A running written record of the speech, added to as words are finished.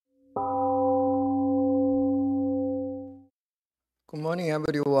Good morning,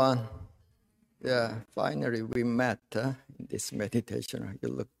 everyone. Yeah, finally we met in this meditation. You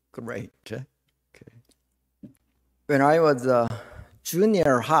look great. Okay. When I was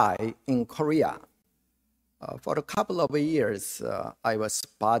junior high in Korea, for a couple of years, I was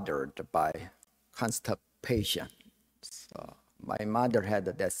bothered by constipation. So my mother had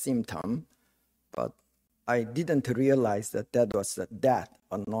that symptom, but I didn't realize that was that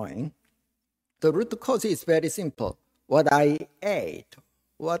annoying. The root cause is very simple. What I ate,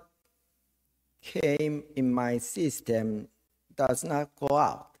 what came in my system does not go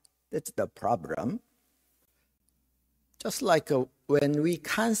out. That's the problem. Just like when we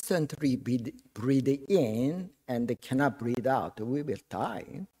constantly breathe in and cannot breathe out, we will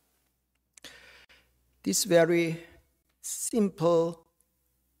die. This very simple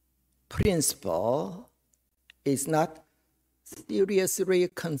principle is not seriously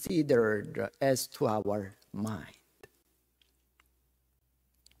considered as to our mind.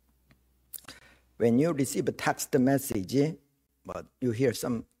 When you receive a text message, but you hear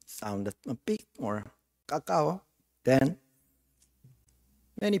some sound beep or kakao, then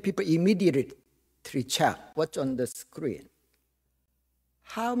many people immediately check what's on the screen.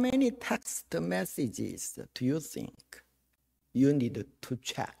 How many text messages do you think you need to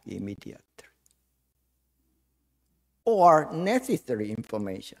check immediately? Or necessary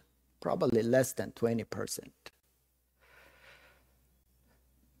information, probably less than 20%.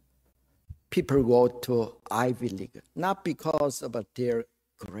 People go to Ivy League, not because of their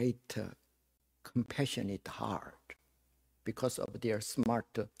great compassionate heart, because of their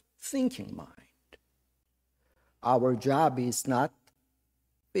smart thinking mind. Our job is not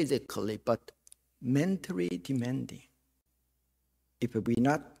physically, but mentally demanding. If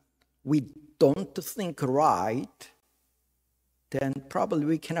we don't think right, then probably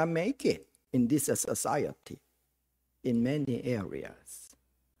we cannot make it in this society in many areas.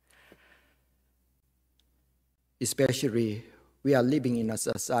 Especially, we are living in a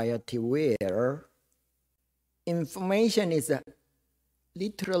society where information is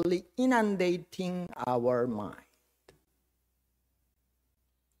literally inundating our mind.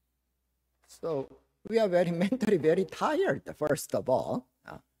 So we are mentally very tired, first of all,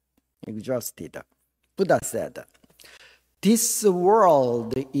 exhausted. Buddha said, this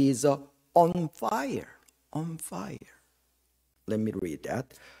world is on fire, on fire. Let me read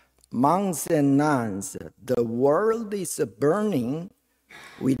that. Monks and nuns, the world is burning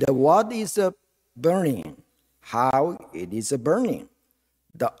with what is burning, how it is burning.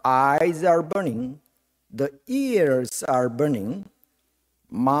 The eyes are burning, the ears are burning,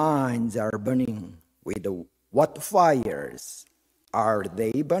 minds are burning. With what fires are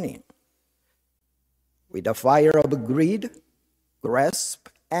they burning? With the fire of greed, grasp,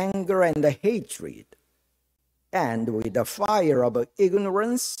 anger, and hatred, and with the fire of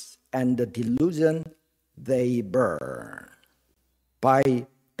ignorance and the delusion, they burn. By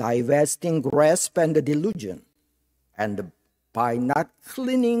divesting grasp and the delusion, and by not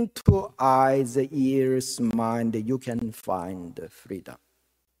clinging to eyes, ears, mind, you can find freedom.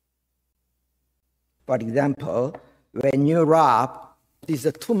 For example, when you rub these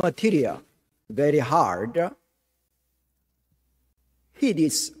two material very hard, heat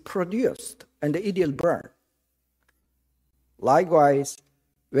is produced and it will burn. Likewise,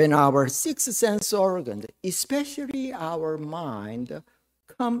 when our six sense organs, especially our mind,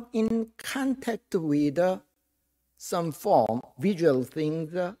 come in contact with some form, visual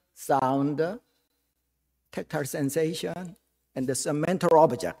things, sound, tactile sensation, and some mental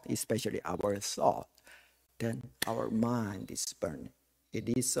object, especially our thought, then our mind is burning.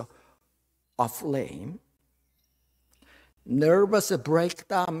 It is a flame. Nervous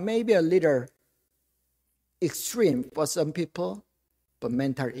breakdown, maybe a little extreme for some people, but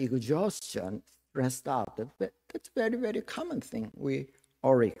mental exhaustion, stressed out, that's a very, very common thing we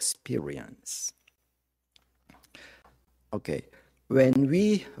all experience. Okay, when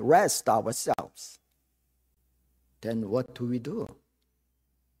we rest ourselves, then what do we do?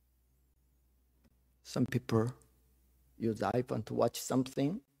 Some people use iPhone to watch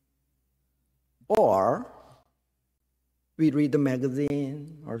something, or we read a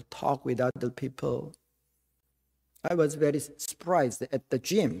magazine or talk with other people. I was very surprised at the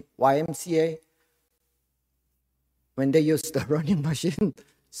gym, YMCA, when they use the running machine.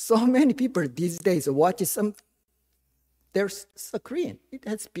 So many people these days watch their screen. It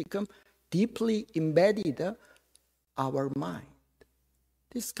has become deeply embedded our mind.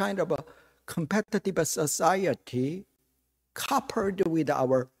 This kind of a competitive society, coupled with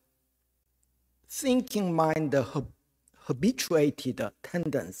our thinking mind, the habituated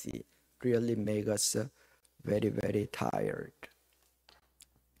tendency, really make us very, very tired.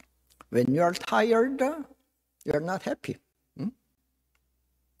 When you are tired, you are not happy.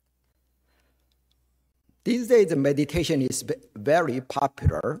 These days, meditation is very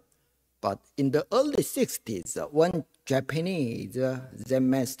popular, but in the early 60s, one Japanese Zen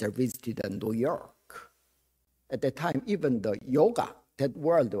master visited New York. At that time, even the yoga, that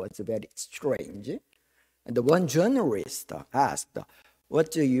world was very strange. And one journalist asked,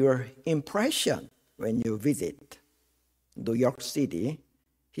 what's your impression when you visit New York City?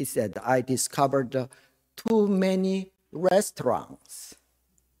 He said, I discovered too many restaurants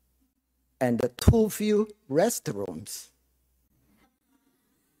and too few restrooms.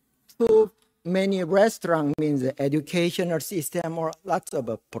 Too many restaurants means the educational system or lots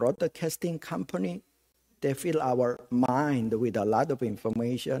of broadcasting company. They fill our mind with a lot of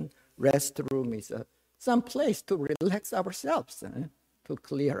information. Restroom is some place to relax ourselves, to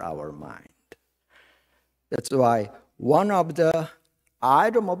clear our mind. That's why one of the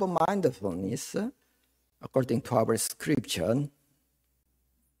items of mindfulness, according to our scripture,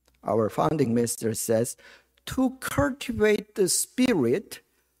 our founding master says, to cultivate the spirit,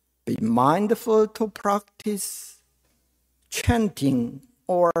 be mindful to practice chanting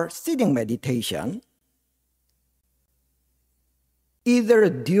or sitting meditation, either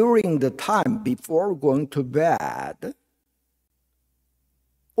during the time before going to bed,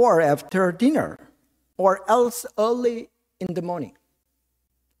 or after dinner, or else early in the morning.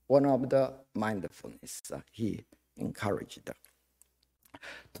 One of the mindfulness he encouraged.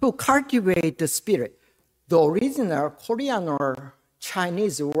 To cultivate the spirit, the original Korean or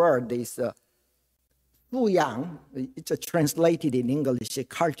Chinese word is Su Yang. It's translated in English,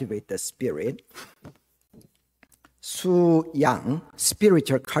 cultivate the spirit. Su Yang,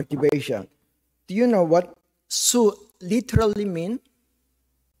 spiritual cultivation. Do you know what Su literally means?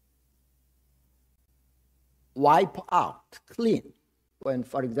 Wipe out, clean. When,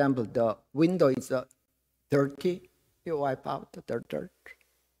 for example, the window is dirty, you wipe out the dirt.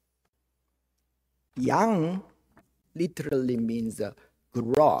 Yang literally means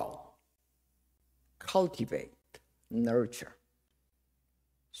grow, cultivate, nurture.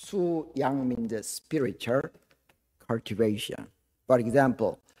 Su Yang means spiritual cultivation. For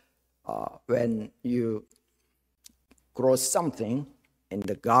example, when you grow something in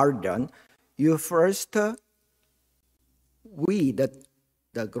the garden, you first weed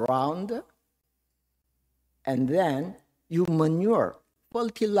the ground, and then you manure,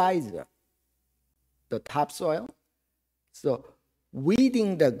 fertilizer the topsoil. So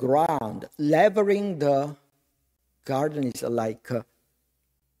weeding the ground, leveling the garden is like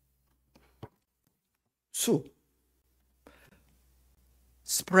Su.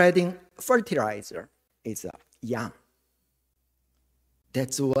 Spreading fertilizer is Yang.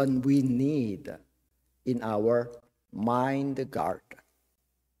 That's what we need in our mind garden.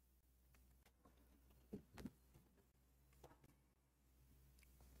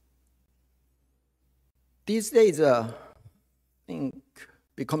 These days, I think,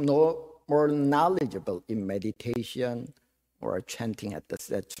 become no more knowledgeable in meditation or chanting,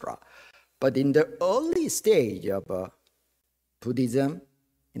 etc. But in the early stage of Buddhism,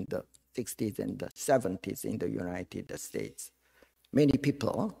 in the 60s and the 70s in the United States, many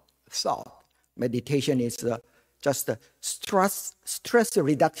people thought meditation is just a stress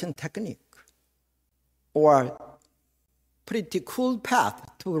reduction technique or pretty cool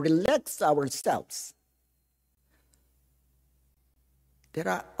path to relax ourselves. There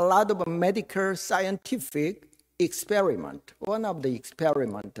are a lot of medical scientific experiments. One of the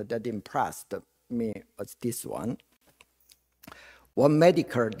experiments that impressed me was this one. One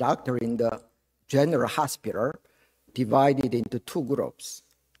medical doctor in the general hospital divided into two groups.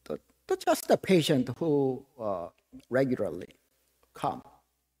 Just the patient who regularly come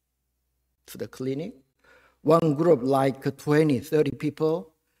to the clinic. One group like 20, 30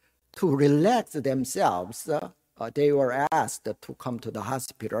 people to relax themselves. They were asked to come to the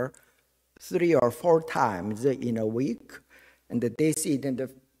hospital 3 or 4 times in a week, and they sit in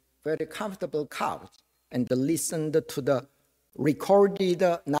the very comfortable couch and listened to the recorded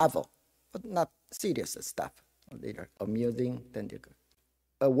novel, but not serious stuff, later amusing, then they go.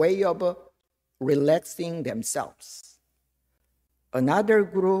 A way of relaxing themselves. Another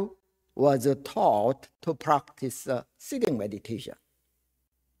group was taught to practice sitting meditation.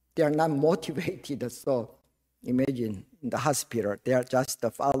 They are not motivated, so imagine in the hospital, they are just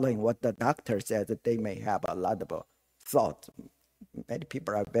following what the doctor says, that they may have a lot of thoughts. Many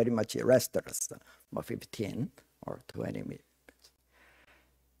people are very much restless for 15 or 20 minutes.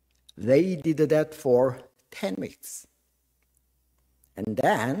 They did that for 10 weeks. And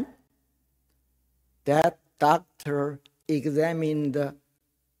then that doctor examined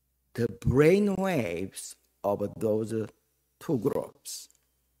the brain waves of those two groups.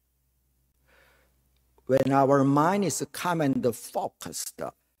 When our mind is calm and focused,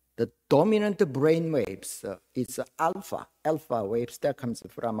 the dominant brain waves is alpha waves that comes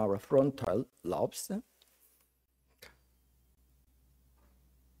from our frontal lobes.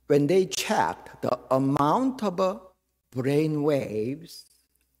 When they checked the amount of brain waves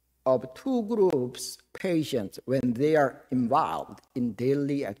of two groups patients when they are involved in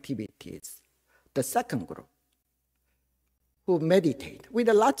daily activities, the second group, who meditate with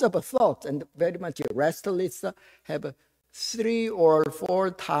lots of thoughts and very much restless, have 3 or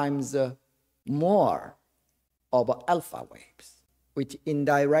 4 times more of alpha waves, which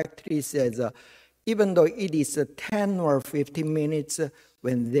indirectly says even though it is 10 or 15 minutes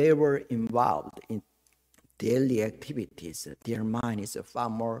when they were involved in daily activities, their mind is far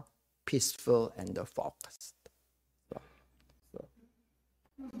more peaceful and focused.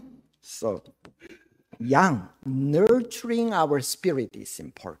 So young, nurturing our spirit is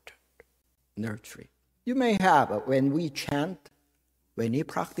important. Nurturing. You may have, when we chant, when we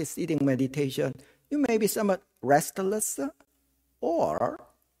practice sitting meditation, you may be somewhat restless or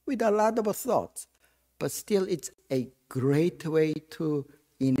with a lot of thoughts, but still it's a great way to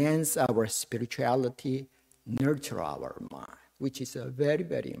enhance our spirituality, nurture our mind, which is very,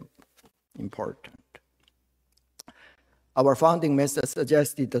 very important. Our founding master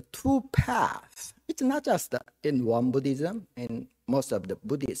suggested the 2 paths. It's not just in one Buddhism, in most of the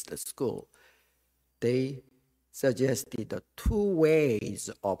Buddhist school. They suggested the 2 ways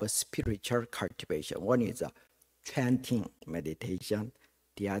of spiritual cultivation. One is chanting meditation.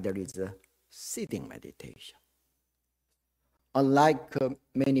 The other is sitting meditation. Unlike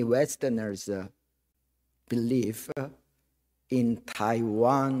many Westerners believe in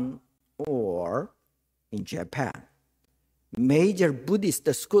Taiwan or in Japan, major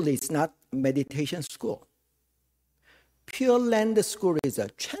Buddhist school is not meditation school. Pure Land school is a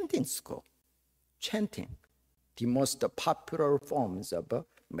chanting school. Chanting, the most popular forms of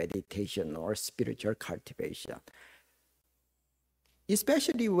meditation or spiritual cultivation.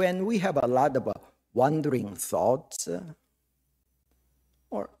 Especially when we have a lot of wandering thoughts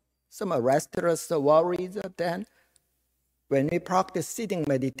or some restless worries, then when we practice sitting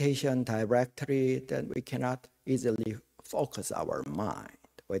meditation directly, then we cannot easily focus our mind,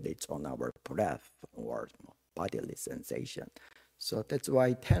 whether it's on our breath or bodily sensation. So that's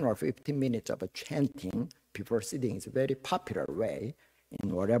why 10 or 15 minutes of chanting before sitting is a very popular way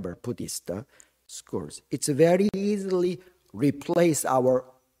in whatever Buddhist schools. It's very easily replace our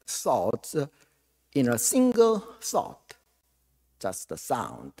thoughts in a single thought, just the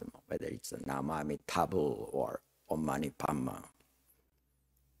sound, whether it's Namami Tabu or Om Mani Padme.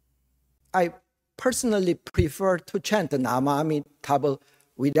 I personally prefer to chant Namami Tabu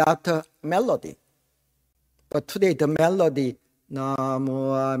without a melody. But today the melody,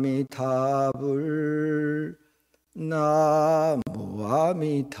 Namo Amitabha, Namo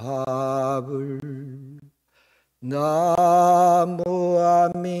Amitabha, Namo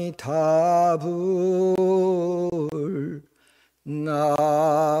Amitabha,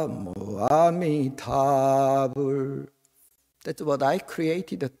 Namo Amitabha. That's what I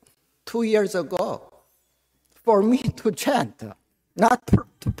created 2 years ago for me to chant, not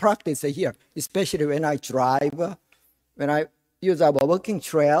to practice here, especially when I drive, when I use our walking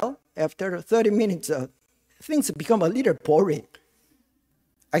trail. After 30 minutes, things become a little boring.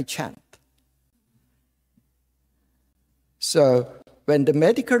 I chant. So when the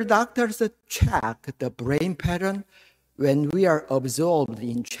medical doctors check the brain pattern, when we are absorbed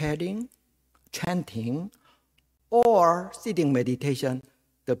in chanting, or sitting meditation,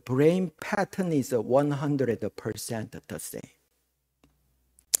 the brain pattern is 100% the same.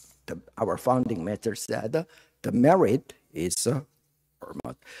 Our founding master said the merit is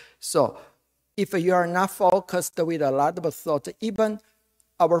hormone. So if you are not focused with a lot of thoughts, even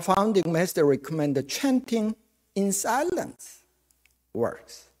our founding master recommended chanting in silence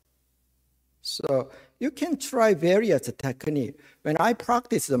works. So you can try various techniques. When I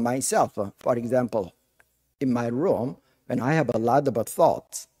practice myself, for example, in my room, when I have a lot of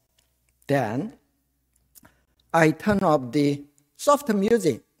thoughts, then I turn off the soft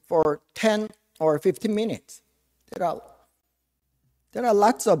music for 10 or 15 minutes. There are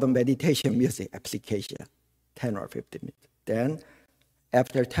lots of meditation music application, 10 or 15 minutes. Then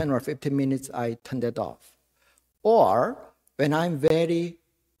after 10 or 15 minutes, I turn it off. Or when I'm very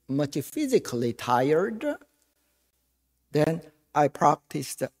much physically tired, then I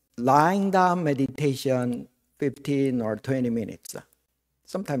practice lying down meditation 15 or 20 minutes.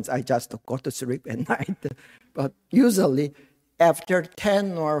 Sometimes I just go to sleep at night, but usually after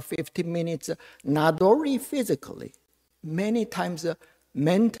 10 or 15 minutes, not only physically, many times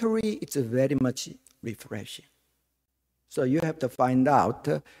mentally, it's very much refreshing. So you have to find out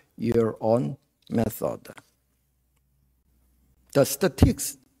your own method. The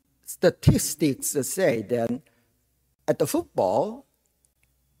statistics say that at the football,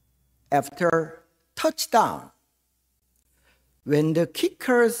 after touchdown, when the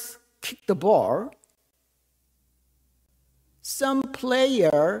kickers kick the ball, some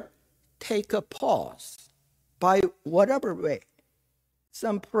player take a pause by whatever way.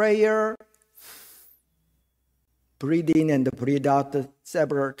 Some player breathe in and breathe out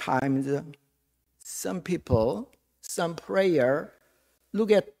several times. Some people, some player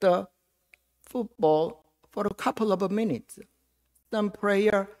look at the football for a couple of minutes. Some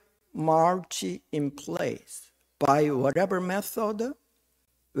player march in place by whatever method.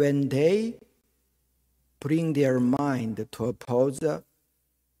 When they bring their mind to a pose,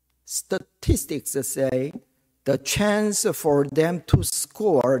 statistics say the chance for them to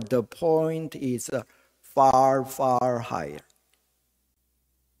score the point is far, far higher.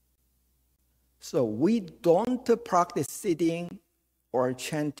 So we don't practice sitting or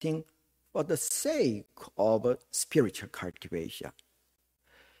chanting for the sake of spiritual cultivation.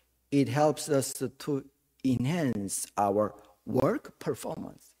 It helps us to enhance our work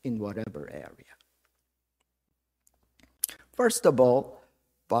performance in whatever area. First of all,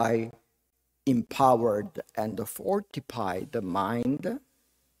 by empowered and fortify the mind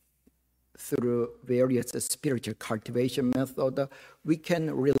through various spiritual cultivation methods, we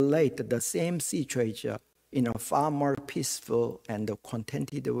can relate the same situation in a far more peaceful and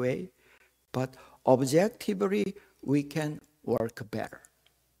contented way, but objectively, we can work better.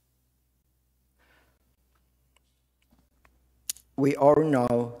 We all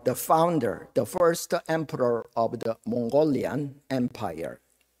know the founder, the first emperor of the Mongolian Empire,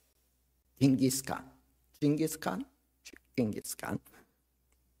 Genghis Khan. Genghis Khan.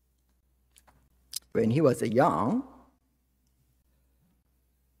 When he was young,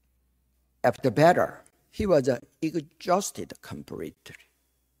 after battle, he was exhausted completely.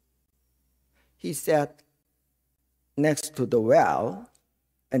 He sat next to the well,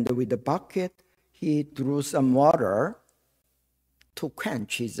 and with a bucket, he drew some water to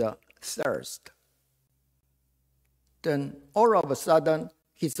quench his thirst. Then all of a sudden,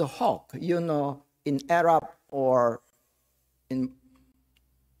 his hawk, in Arab or in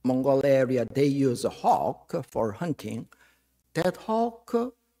Mongol area, they use a hawk for hunting. That hawk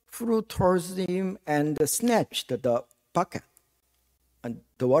flew towards him and snatched the bucket, and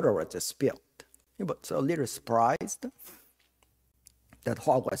the water was spilled. He was a little surprised. That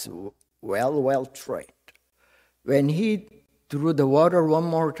hawk was well trained. When he threw the water one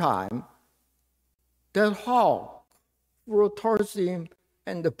more time, that hawk flew towards him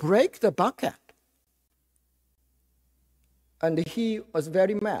and break the bucket. And he was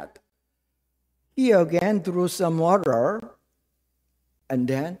very mad. He again threw some water, and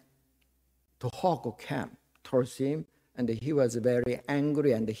then the hawk came towards him, and he was very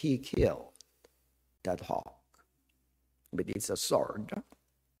angry, and he killed that hawk with his sword.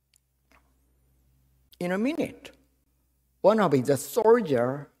 In a minute, one of his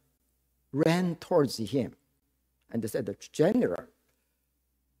soldiers ran towards him and said, "General,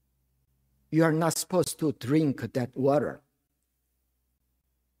 you are not supposed to drink that water.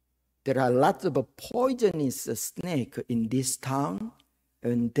 There are lots of poisonous snakes in this town,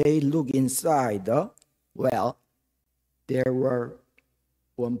 and they look inside the well. There were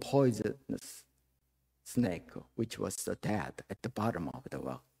one poisonous snake, which was dead at the bottom of the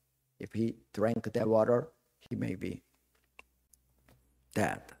well. If he drank that water, he may be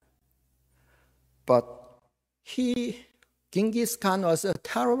dead." But Genghis Khan was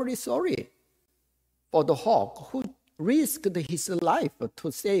terribly sorry for the hawk who risked his life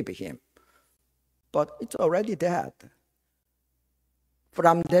to save him. But it's already dead.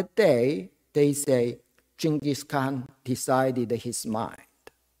 From that day, they say, Genghis Khan decided his mind.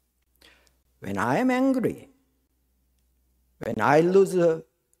 When I am angry, when I lose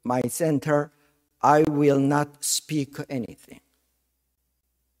my center, I will not speak anything.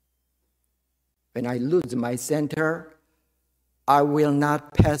 When I lose my center, I will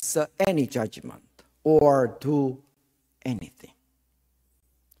not pass any judgment or do anything.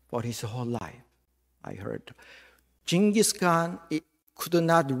 For his whole life, I heard, Genghis Khan could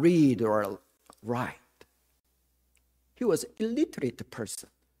not read or write. He was an illiterate person.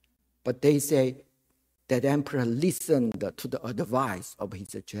 But they say that emperor listened to the advice of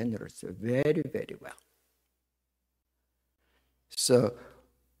his generals very, very well. So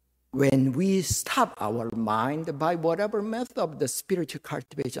when we stop our mind by whatever method of the spiritual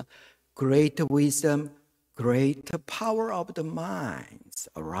cultivation, great wisdom, great power of the minds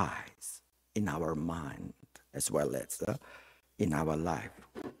arise in our mind as well as in our life.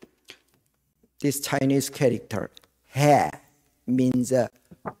 This Chinese character, he, means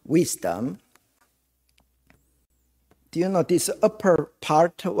wisdom. Do you know this upper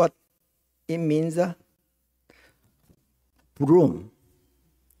part, what it means? Broom.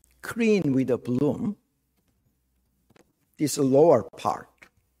 Clean with a broom. This lower part,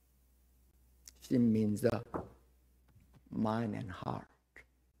 it means mind and heart.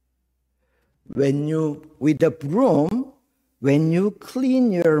 When you, with the broom, when you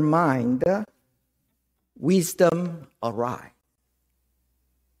clean your mind, wisdom arises.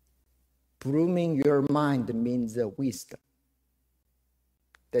 Brooming your mind means wisdom.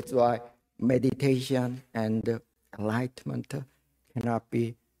 That's why meditation and enlightenment cannot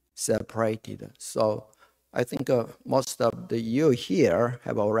be separated. So I think most of you here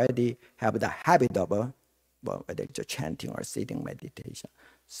have already have the habit of whether it's chanting or sitting meditation.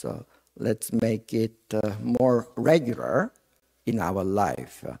 So let's make it more regular in our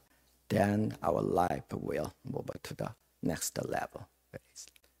life. Then our life will move to the next level.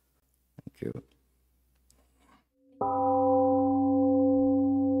 Thank you.